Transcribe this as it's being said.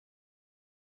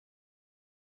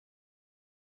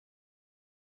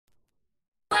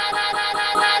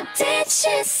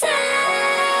she say?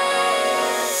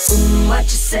 What you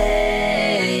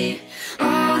say?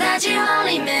 That you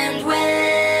only meant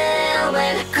well,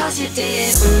 well, cause you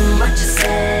did. What you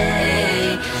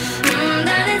say?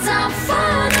 That it's all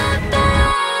for the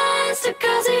best,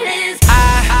 cause it is.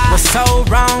 I was so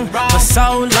wrong for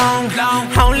so long,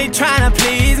 only trying to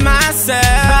please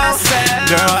myself.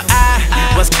 Girl,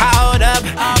 I was caught up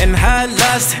in her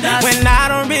lust when I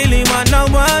don't really want no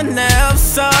one else.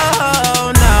 So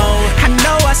no, I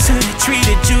know I should've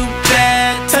treated you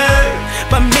better,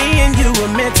 but me and you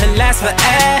were meant to last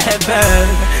forever.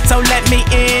 So let me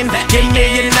in, give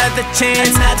me another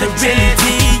chance to really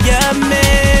be your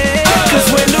man. Cause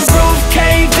when the roof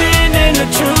caved in and the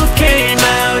truth came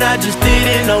out, I just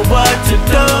didn't know what to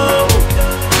do.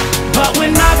 But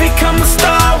when I become a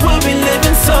star, we'll be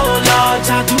living so large,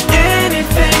 I'll do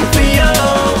anything for you.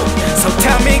 So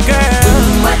tell me,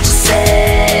 girl, what you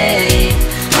say?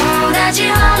 That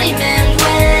you only meant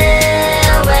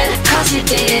well, well, cause you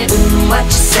did. What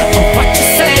you say? What you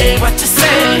say? What you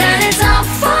say? That it's all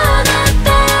for the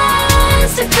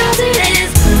best, cause it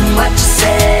is. What you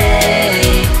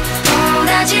say?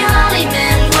 That you only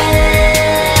meant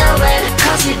well, well,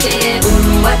 cause you did.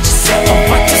 What you say?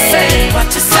 What you say?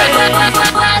 What you say?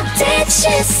 What did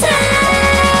she say?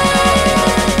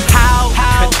 How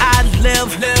could I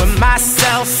live with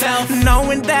myself,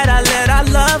 knowing that I let our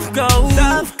love go?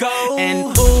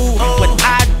 And ooh, what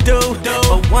I do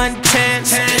for one chance,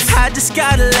 I just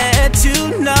gotta let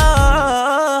you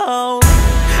know.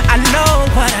 I know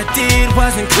what I did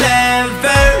wasn't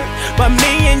clever, but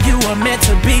me and you are meant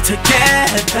to be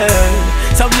together.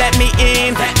 So let me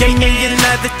in, give me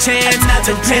another chance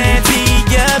to really be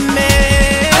your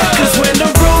man. Cause when the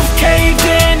roof caved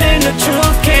in and the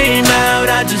truth came out,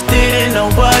 I just didn't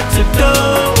know what to do.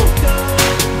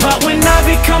 But when I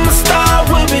become a star,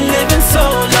 we'll be living so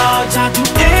large, I'll do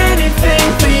anything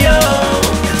for you.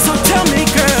 So tell me,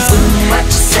 girl, what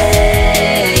you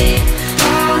say?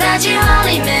 That you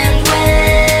only meant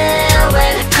well,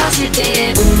 well, cause you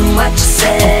did. What you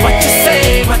say? What you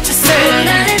say? What you say?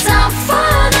 That it's all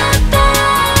for the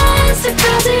best,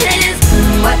 cause it is.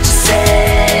 What you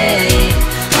say?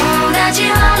 That you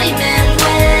only meant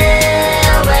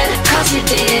well, well, cause you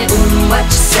did. What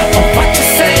you say? What you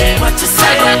say? What you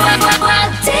say?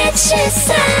 What did she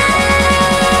say?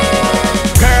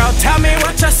 Girl, tell me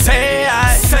what you say.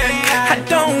 I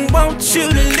don't want you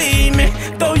to leave me,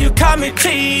 though you caught me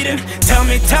cheating. Tell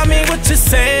me what you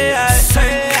say.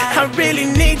 I really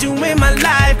need you in my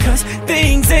life, cause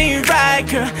things ain't right,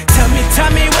 girl. Tell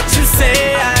me what you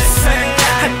say.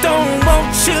 I don't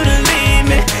want you to leave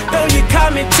me, though you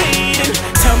caught me cheating.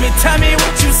 Tell me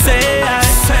what you say.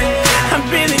 I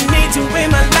really need you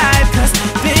in my life, cause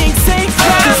things ain't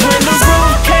right. Cause when the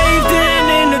roof caved in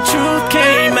and the truth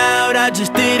came out, I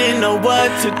just didn't know what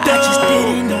to do.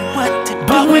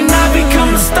 But when I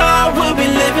become a star, we'll be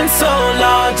living so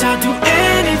large, I'll do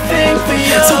anything for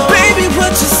you. So baby,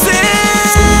 what you say?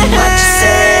 What you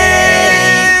say?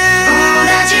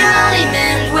 That you only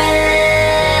meant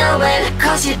well, well,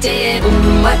 cause you did.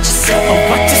 What you say?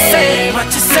 What you say? What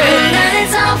you say?